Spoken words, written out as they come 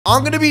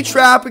I'm gonna be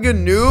trapping a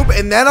noob,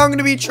 and then I'm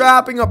gonna be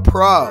trapping a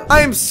pro. I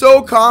am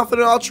so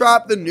confident I'll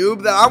trap the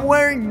noob that I'm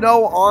wearing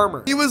no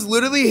armor. He was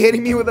literally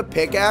hitting me with a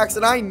pickaxe,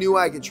 and I knew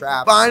I could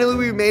trap. Finally,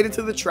 we made it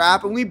to the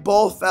trap, and we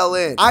both fell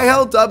in. I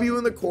held W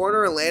in the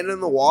corner and landed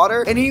in the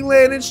water, and he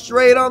landed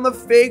straight on the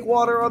fake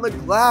water on the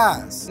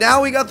glass.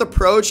 Now we got the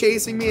pro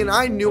chasing me, and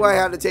I knew I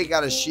had to take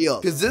out a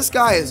shield, because this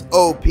guy is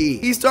OP.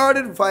 He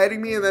started fighting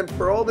me and then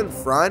pearled in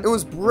front and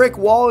was brick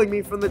walling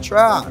me from the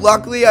trap.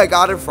 Luckily, I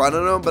got in front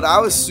of him, but I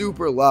was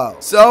super low.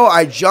 So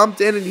I jumped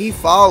in and he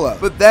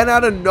followed. But then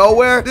out of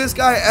nowhere, this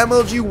guy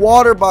MLG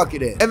water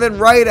bucketed. And then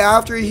right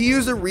after, he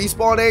used a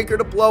respawn anchor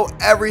to blow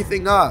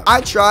everything up. I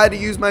tried to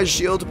use my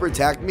shield to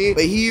protect me,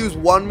 but he used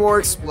one more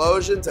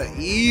explosion to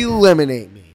eliminate me.